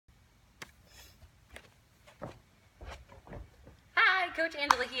Coach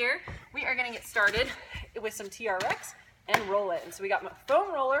Angela here. We are gonna get started with some TRX and roll it. And so we got my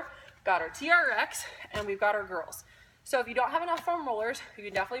foam roller, got our TRX, and we've got our girls. So if you don't have enough foam rollers, you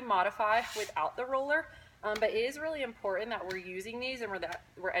can definitely modify without the roller. But it is really important that we're using these and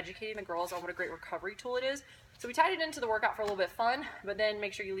we're educating the girls on what a great recovery tool it is. So we tied it into the workout for a little bit of fun, but then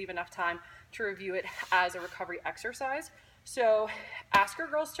make sure you leave enough time to review it as a recovery exercise. So ask your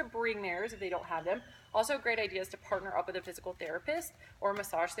girls to bring theirs if they don't have them. Also, a great idea is to partner up with a physical therapist or a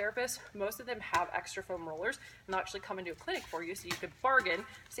massage therapist. Most of them have extra foam rollers and they'll actually come into a clinic for you, so you could bargain,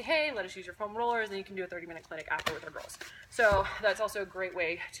 say, hey, let us use your foam rollers, and you can do a 30-minute clinic after with our girls. So that's also a great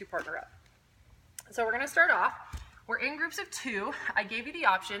way to partner up. So we're gonna start off. We're in groups of 2. I gave you the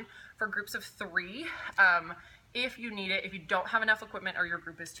option for groups of 3 if you need it, if you don't have enough equipment or your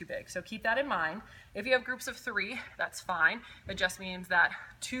group is too big. So keep that in mind. If you have groups of 3, that's fine. It just means that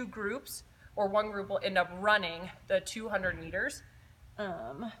 2 groups or 1 group will end up running the 200 meters,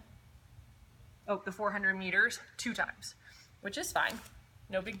 the 400 meters 2 times, which is fine.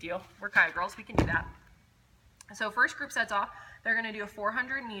 No big deal. We're Kaya girls, we can do that. So first group sets off, they're gonna do a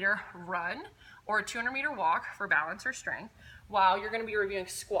 400-meter run or a 200-meter walk for balance or strength, while you're gonna be reviewing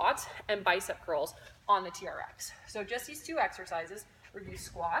squats and bicep curls on the TRX. So just these 2 exercises, review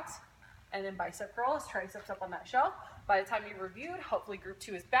squats and then bicep curls, triceps up on that shelf. By the time you've reviewed, hopefully group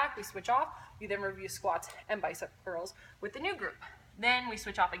 2 is back, we switch off, you then review squats and bicep curls with the new group. Then we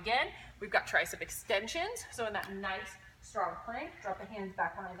switch off again, we've got tricep extensions. So in that nice strong plank, drop the hands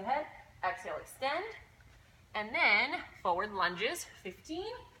back behind the head, exhale, extend. And then forward lunges, 15,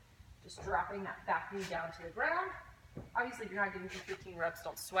 just dropping that back knee down to the ground. Obviously, if you're not getting through 15 reps,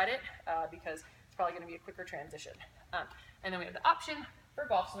 don't sweat it because it's probably gonna be a quicker transition. And then we have the option for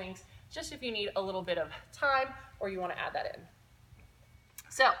golf swings, just if you need a little bit of time or you wanna add that in.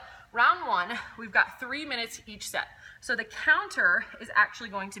 So round 1, we've got 3 minutes each set. So the counter is actually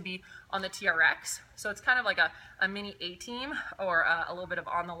going to be on the TRX. So it's kind of like a mini A-team or a little bit of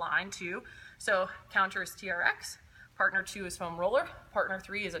on the line too. So counter is TRX, partner 2 is foam roller, partner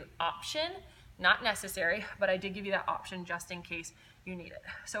 3 is an option, not necessary, but I did give you that option just in case you need it.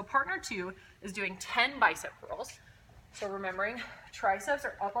 So partner 2 is doing 10 bicep curls. So remembering, triceps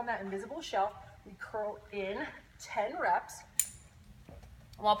are up on that invisible shelf. We curl in 10 reps,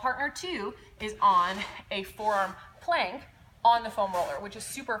 while partner 2 is on a forearm plank on the foam roller, which is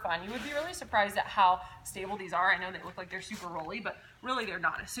super fun. You would be really surprised at how stable these are. I know they look like they're super rolly, but really they're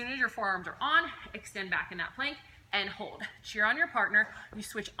not. As soon as your forearms are on, extend back in that plank and hold. Cheer on your partner. You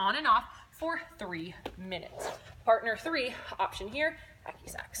switch on and off for 3 minutes. Partner 3, option here, hacky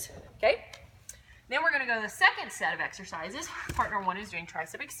sacks, okay? Then we're gonna go to the second set of exercises. Partner 1 is doing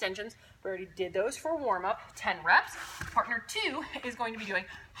tricep extensions. We already did those for warm up, 10 reps. Partner 2 is going to be doing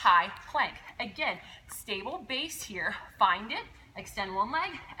high plank. Again, stable base here, find it, extend one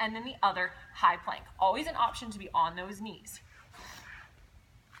leg, and then the other high plank. Always an option to be on those knees.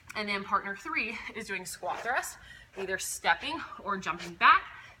 And then partner 3 is doing squat thrust, either stepping or jumping back.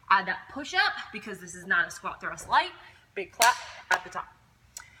 Add that push up because this is not a squat thrust light. Big clap at the top.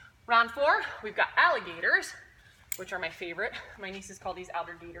 Round 4, we've got alligators, which are my favorite. My nieces call these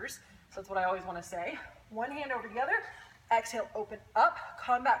alligators, so that's what I always want to say. One hand over the other, exhale, open up,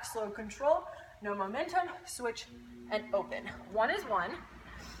 come back, slow control, no momentum, switch and open. 1 is 1.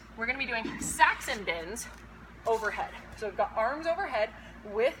 We're going to be doing sacks and bends overhead. So we've got arms overhead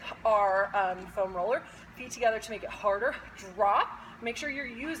with our foam roller, feet together to make it harder, drop. Make sure you're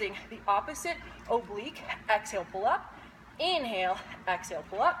using the opposite oblique, exhale, pull up, inhale, exhale,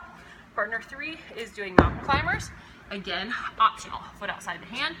 pull up. Partner 3 is doing mountain climbers. Again, optional, foot outside the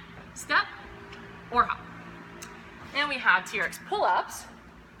hand, step or hop. And we have TRX pull-ups.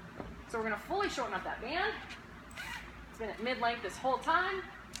 So we're gonna fully shorten up that band. It's been at mid-length this whole time.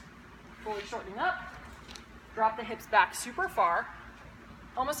 Fully shortening up. Drop the hips back super far.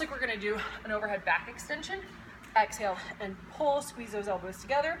 Almost like we're gonna do an overhead back extension. Exhale and pull, squeeze those elbows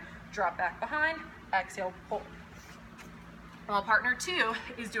together. Drop back behind, exhale, pull. While partner 2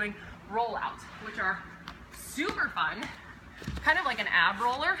 is doing rollouts, which are super fun, kind of like an ab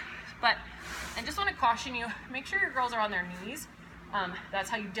roller, but I just want to caution you, make sure your girls are on their knees. That's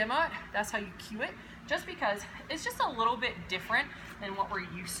how you demo it, that's how you cue it, just because it's just a little bit different than what we're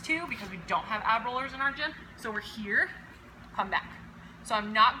used to because we don't have ab rollers in our gym. So we're here, come back. So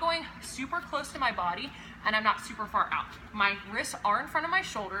I'm not going super close to my body and I'm not super far out. My wrists are in front of my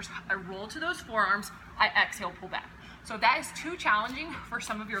shoulders, I roll to those forearms, I exhale, pull back. So if that is too challenging for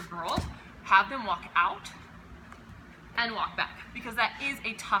some of your girls, have them walk out and walk back because that is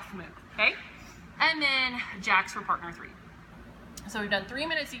a tough move, okay? And then jacks for partner 3. So we've done 3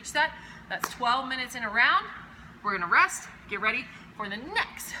 minutes each set. That's 12 minutes in a round. We're gonna rest, get ready for for the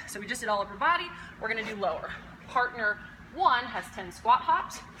next. So we just did all upper body, we're gonna do lower. Partner 1 has 10 squat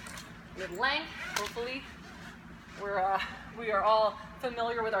hops, good length, hopefully. We are all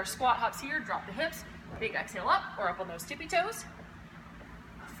familiar with our squat hops here. Drop the hips, big exhale up or up on those tippy toes.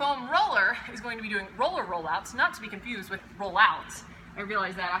 Foam roller is going to be doing roller rollouts, not to be confused with rollouts. I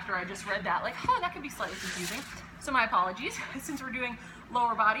realized that after I just read that, like, oh, that could be slightly confusing. So my apologies. Since we're doing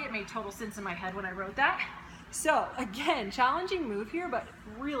lower body, it made total sense in my head when I wrote that. So again, challenging move here, but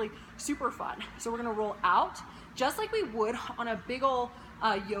really super fun. So we're gonna roll out just like we would on a big ol'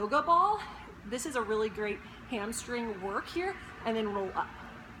 yoga ball. This is a really great hamstring work here, and then roll up,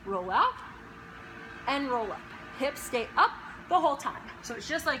 roll out, and roll up. Hips stay up the whole time. So it's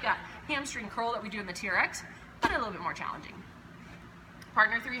just like a hamstring curl that we do in the TRX, but a little bit more challenging.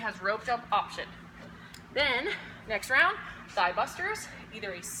 Partner 3 has rope jump option. Then, next round, thigh busters,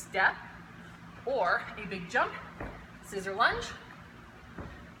 either a step or a big jump, scissor lunge.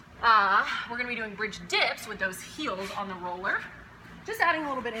 We're gonna be doing bridge dips with those heels on the roller. Just adding a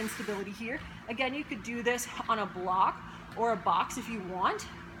little bit of instability here. Again, you could do this on a block or a box if you want.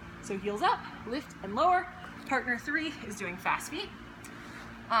 So heels up, lift and lower. Partner 3 is doing fast feet.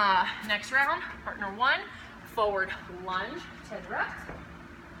 Next round, partner 1, forward lunge, 10 reps.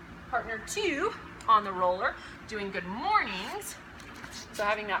 Partner 2 on the roller, doing good mornings. So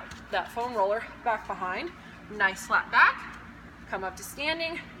having that foam roller back behind, nice flat back, come up to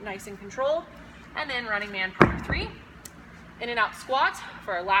standing, nice and controlled, and then running man partner 3. In and out squats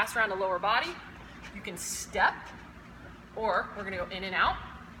for our last round of lower body. You can step, or we're gonna go in and out.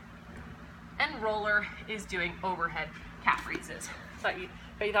 And roller is doing overhead calf raises. But you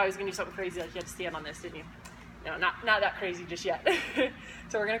thought I was gonna do something crazy, like you had to stand on this, didn't you? No, not that crazy just yet.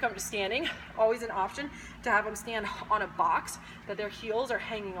 So we're gonna come to standing. Always an option to have them stand on a box that their heels are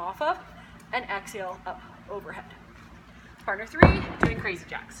hanging off of, and exhale up overhead. Partner 3, doing crazy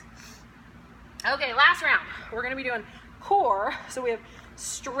jacks. Okay, last round. We're gonna be doing core. So we have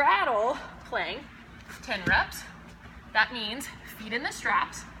straddle plank, 10 reps. That means feet in the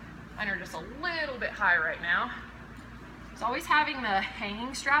straps. Mine are just a little bit high right now. It's always having the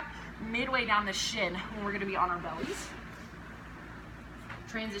hanging strap midway down the shin when we're gonna be on our bellies.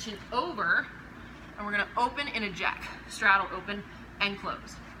 Transition over, and we're gonna open in a jack. Straddle, open, and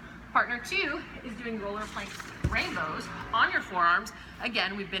close. Partner 2 is doing roller plank rainbows on your forearms.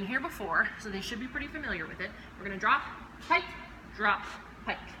 Again, we've been here before, so they should be pretty familiar with it. We're gonna drop, pike, drop,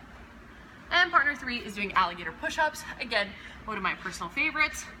 pike. And partner 3 is doing alligator push-ups. Again, one of my personal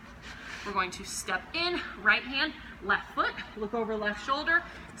favorites. We're going to step in, right hand, left foot, look over left shoulder,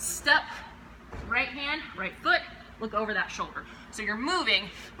 step, right hand, right foot, look over that shoulder. So you're moving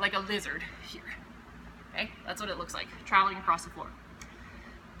like a lizard here. Okay, that's what it looks like, traveling across the floor.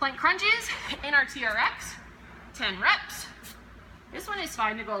 Plank crunches in our TRX, 10 reps. This one is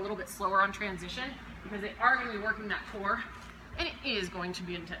fine to go a little bit slower on transition because they are going to be working that core, and it is going to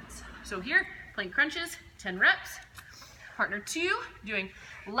be intense. So here, plank crunches, 10 reps. Partner 2 doing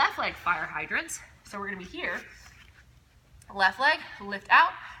left leg fire hydrants. So we're going to be here, left leg, lift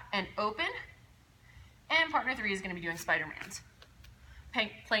out and open. And partner 3 is going to be doing Spider-Mans.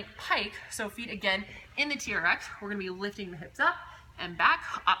 Plank pike, so feet again in the TRX. We're going to be lifting the hips up and back.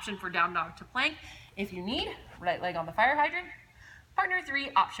 Option for down dog to plank if you need. Right leg on the fire hydrant. Partner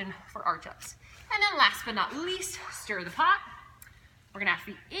 3, option for arch ups. And then last but not least, stir the pot. We're going to have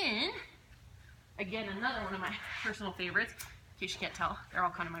feet in. Again, another one of my personal favorites. In case you can't tell, they're all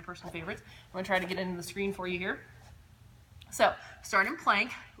kind of my personal favorites. I'm going to try to get into the screen for you here. So start in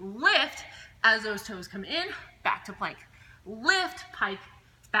plank, lift as those toes come in, back to plank. Lift, pike,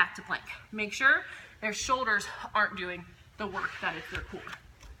 back to plank. Make sure their shoulders aren't doing the work that is their core.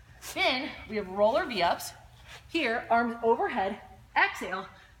 Then we have roller V-ups. Here, arms overhead, exhale,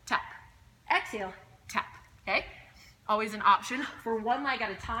 tap. Exhale, tap, okay? Always an option for one leg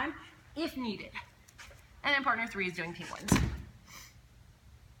at a time if needed. And then partner 3 is doing penguins.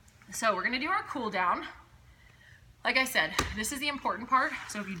 So we're gonna do our cool down. Like I said, this is the important part.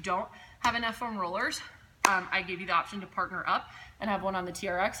 So if you don't have enough foam rollers, I gave you the option to partner up and have one on the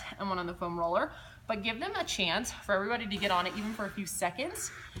TRX and one on the foam roller, but give them a chance for everybody to get on it even for a few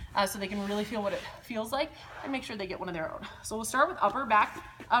seconds so they can really feel what it feels like and make sure they get one of their own. So we'll start with upper back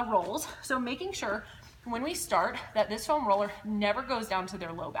rolls. So making sure when we start that this foam roller never goes down to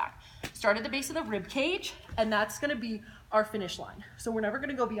their low back. Start at the base of the rib cage, and that's gonna be our finish line. So we're never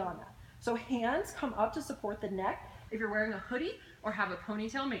gonna go beyond that. So hands come up to support the neck. If you're wearing a hoodie or have a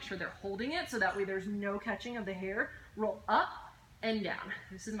ponytail, make sure they're holding it so that way there's no catching of the hair. Roll up and down.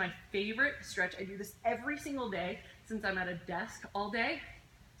 This is my favorite stretch. I do this every single day since I'm at a desk all day.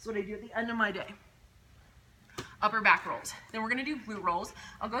 That's what I do at the end of my day. upper back rolls. Then we're gonna do glute rolls.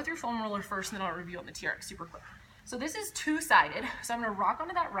 I'll go through foam roller first and then I'll review on the TRX super quick. So this is two-sided, so I'm gonna rock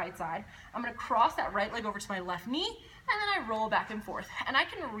onto that right side. I'm gonna cross that right leg over to my left knee, and then I roll back and forth. And I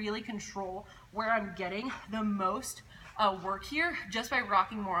can really control where I'm getting the most work here just by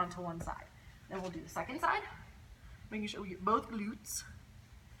rocking more onto one side. Then we'll do the second side, making sure we get both glutes.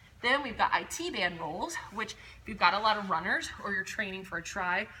 Then we've got IT band rolls, which if you've got a lot of runners or you're training for a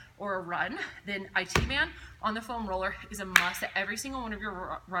try or a run, then IT band on the foam roller is a must that every single one of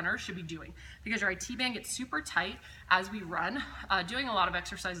your runners should be doing, because your IT band gets super tight as we run. Doing a lot of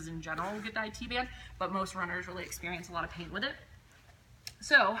exercises in general will get the IT band, but most runners really experience a lot of pain with it.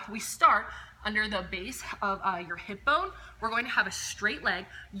 So we start under the base of your hip bone. We're going to have a straight leg.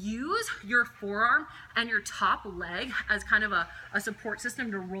 Use your forearm and your top leg as kind of a support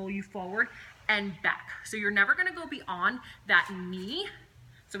system to roll you forward and back. So you're never gonna go beyond that knee.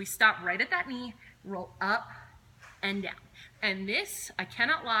 So we stop right at that knee, roll up and down. And this, I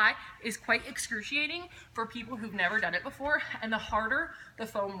cannot lie, is quite excruciating for people who've never done it before. And the harder the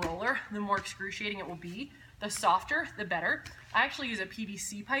foam roller, the more excruciating it will be. The softer, the better. I actually use a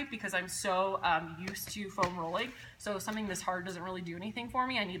PVC pipe because I'm so used to foam rolling. So something this hard doesn't really do anything for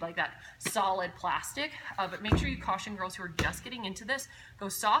me. I need like that solid plastic. But make sure you caution girls who are just getting into this, go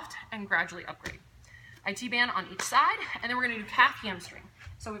soft and gradually upgrade. IT band on each side, and then we're gonna do calf hamstring.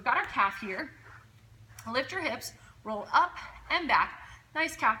 So we've got our calf here. Lift your hips, roll up and back.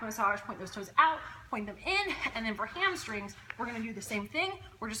 Nice calf massage, point those toes out, point them in, and then for hamstrings, we're gonna do the same thing.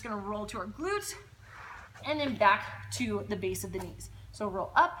 We're just gonna roll to our glutes, and then back to the base of the knees. So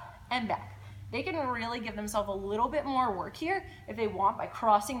roll up and back. They can really give themselves a little bit more work here if they want by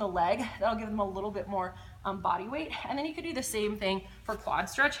crossing the leg. That'll give them a little bit more body weight. And then you could do the same thing for quad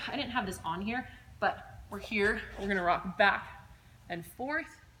stretch. I didn't have this on here, but we're here. We're gonna rock back and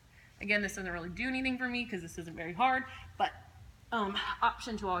forth. Again, this doesn't really do anything for me because this isn't very hard, but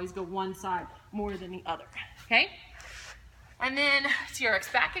option to always go one side more than the other, okay? And then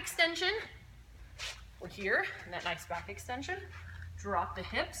TRX back extension. We're here in that nice back extension. Drop the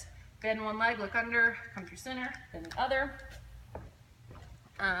hips, bend one leg, look under, come through center, then the other.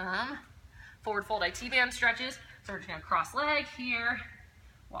 Forward fold IT band stretches. So we're just gonna cross leg here,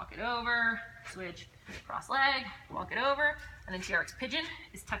 walk it over, switch, cross leg, walk it over, and then TRX pigeon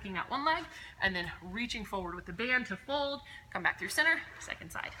is tucking that one leg, and then reaching forward with the band to fold, come back through center,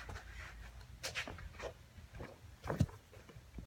 second side.